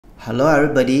Hello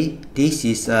everybody, this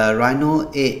is a Rhino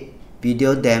 8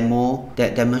 video demo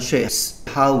that demonstrates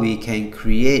how we can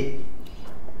create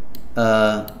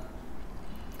a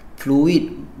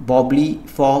fluid bobbly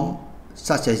form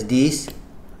such as this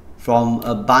from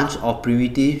a bunch of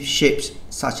primitive shapes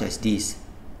such as this.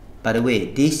 By the way,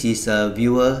 this is a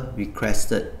viewer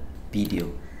requested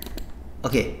video.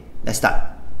 Okay, let's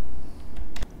start.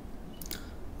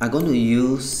 I'm going to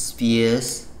use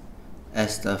spheres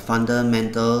as the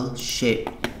fundamental shape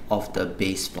of the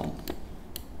base form.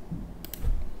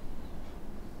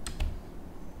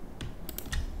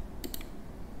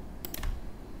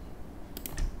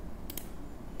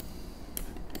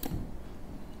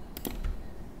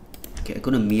 Okay, I'm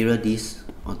going to mirror this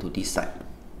onto this side.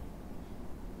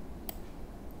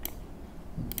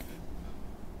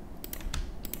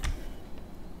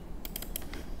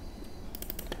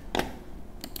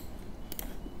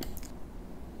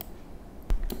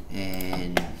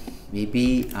 And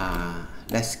maybe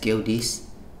let's scale this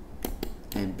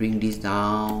and bring this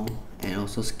down, and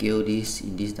also scale this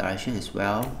in this direction as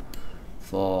well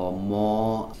for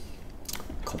more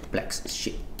complex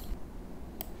shape.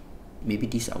 Maybe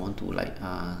this I want to like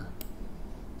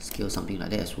scale something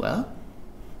like that as well.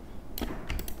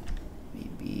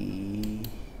 Maybe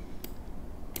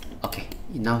okay,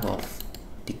 enough of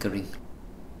tinkering.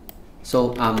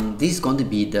 So this is going to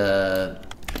be the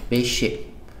base shape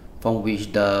from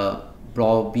which the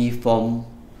blobby form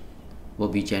will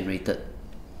be generated.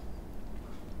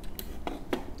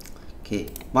 Okay,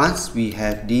 once we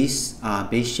have this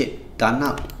base shape done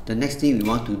up, the next thing we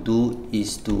want to do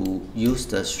is to use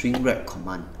the Shrinkwrap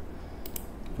command,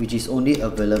 which is only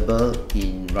available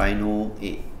in Rhino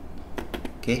 8.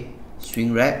 Okay,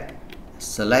 Shrinkwrap,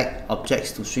 select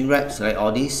objects to Shrinkwrap, select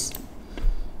all these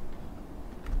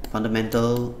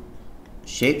fundamental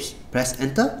shapes, press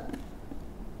enter,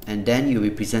 and then you'll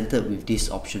be presented with this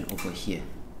option over here.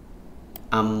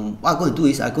 What I'm going to do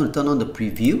is I'm going to turn on the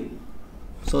preview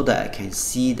so that I can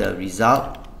see the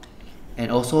result,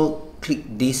 and also click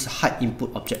this hide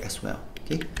input object as well.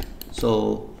 Okay,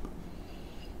 so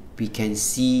we can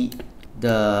see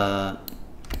the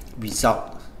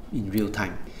result in real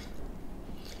time.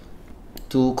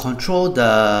 To control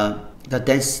the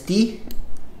density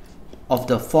of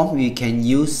the form, we can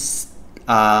use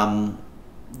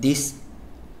this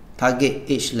target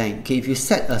edge length. Okay, if you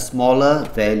set a smaller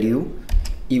value,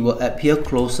 it will appear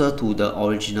closer to the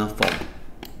original form,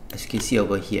 as you can see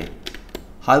over here.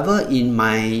 However, in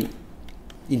my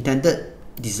intended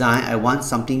design, I want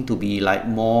something to be like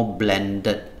more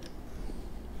blended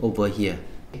over here,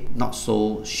 not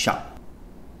so sharp.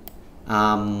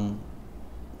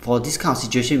 For this kind of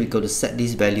situation, we go to set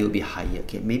this value a bit higher.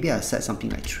 Okay, maybe I'll set something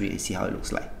like 3 and see how it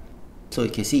looks like. So you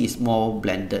can see it's more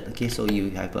blended. Okay, so you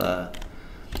have a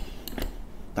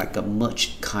like a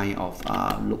merged kind of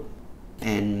look,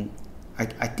 and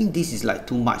I think this is like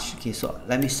too much. Okay, so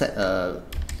let me set a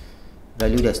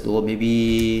value that's lower,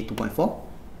 maybe 2.4.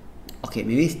 okay,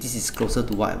 maybe this is closer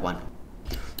to what I want.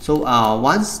 So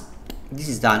once this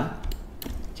is done,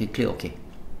 you can click OK.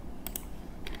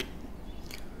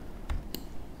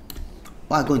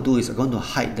 What I'm going to do is I'm going to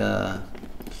hide the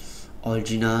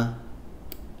original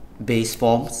base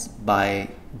forms by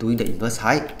doing the inverse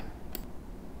hide.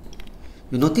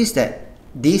 You notice that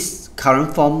this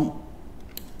current form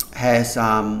has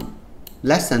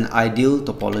less than ideal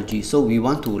topology, so we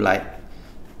want to like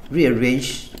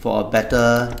rearrange for a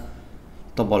better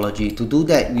topology. To do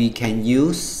that, we can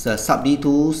use the sub-D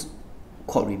tools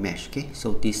quad remesh. Okay,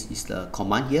 so this is the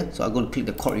command here. So I'm going to click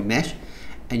the quad remesh,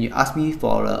 and you ask me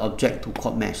for an object to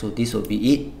quad mesh, so this will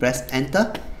be it. Press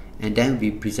enter, and then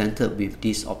we presented with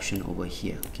this option over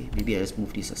here. Okay, maybe I just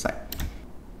move this aside.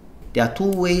 There are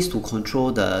two ways to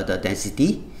control the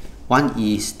density. One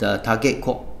is the target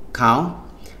count,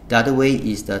 the other way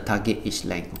is the target edge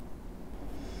length.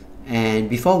 And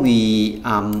before we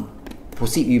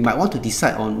proceed, you might want to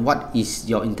decide on what is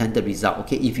your intended result.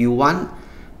 Okay, if you want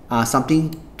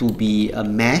something to be a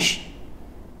mesh,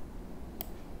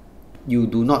 you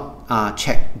do not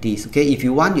check this. Okay, if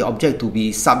you want your object to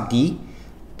be sub-D,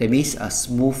 that means a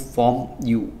smooth form,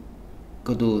 you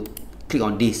go to click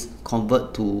on this,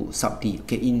 convert to sub-D.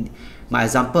 Okay, in my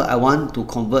example, I want to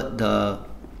convert the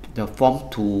form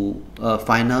to a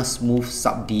final smooth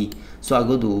sub-D, so I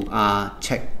go to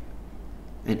check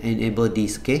and enable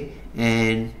this. Okay,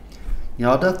 and in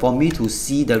order for me to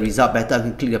see the result better, I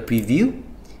can click the preview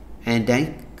and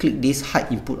then click this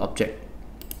hide input object.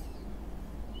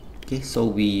 Okay, so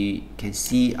we can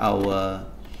see our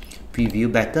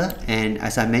preview better, and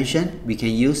as I mentioned, we can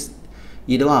use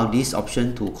either one of these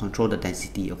options to control the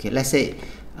density. Okay, let's say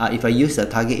if I use the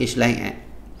target edge length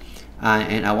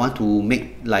and I want to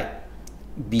make like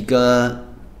bigger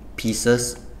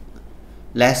pieces,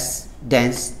 less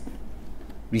dense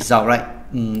result, right?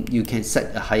 You can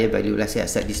set a higher value. Let's say I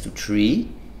set this to 3.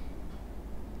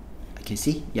 I can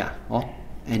see, yeah. Oh,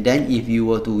 and then if you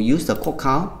were to use the quad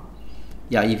count,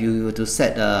 yeah, if you were to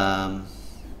set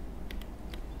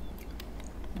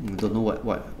don't know where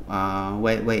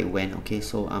it went. Okay,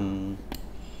 so let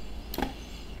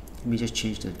me just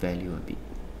change the value a bit.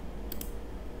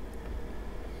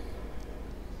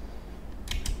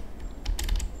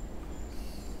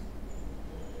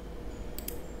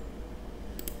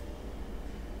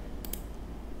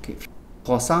 Okay,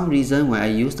 for some reason when I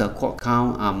use the quad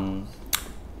count,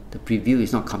 the preview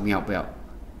is not coming out well.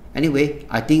 Anyway,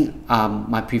 I think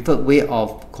my preferred way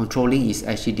of controlling is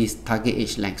actually this target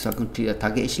edge length. So I'm going to click the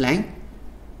target edge length,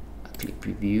 click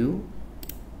preview,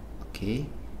 okay,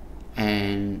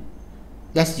 and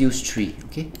let's use 3.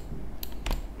 Okay,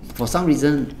 for some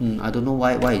reason I don't know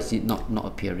why is it not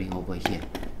appearing over here.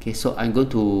 Okay, so I'm going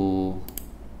to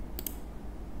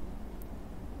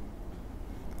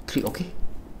click OK.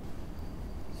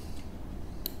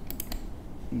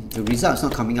 The result is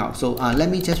not coming out, so let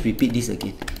me just repeat this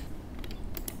again.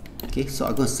 Okay, so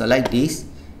I'm going to select this,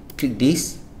 click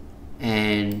this,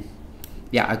 and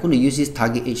yeah, I'm going to use this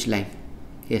target edge length.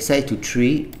 Okay, set it to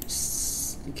 3.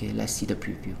 Okay, let's see the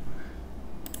preview.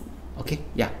 Okay,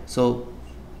 so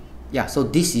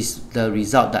this is the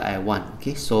result that I want.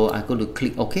 Okay, so I'm going to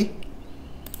click OK,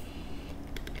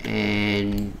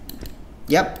 and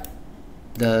yep,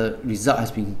 the result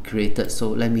has been created.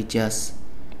 So let me just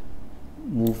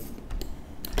move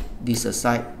this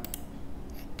aside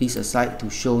to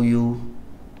show you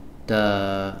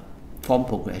the form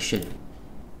progression,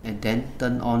 and then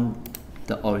turn on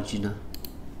the original.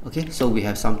 Okay, so we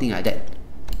have something like that.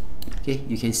 Okay,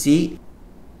 you can see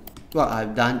what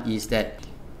I've done is that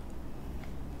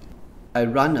I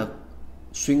run a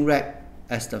shrink wrap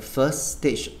as the first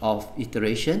stage of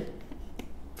iteration,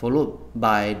 followed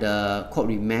by the quad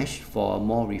remesh for a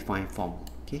more refined form.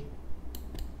 Okay,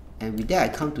 and with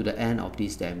that I come to the end of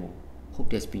this demo.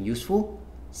 Hope that's been useful.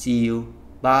 See you.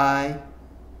 Bye.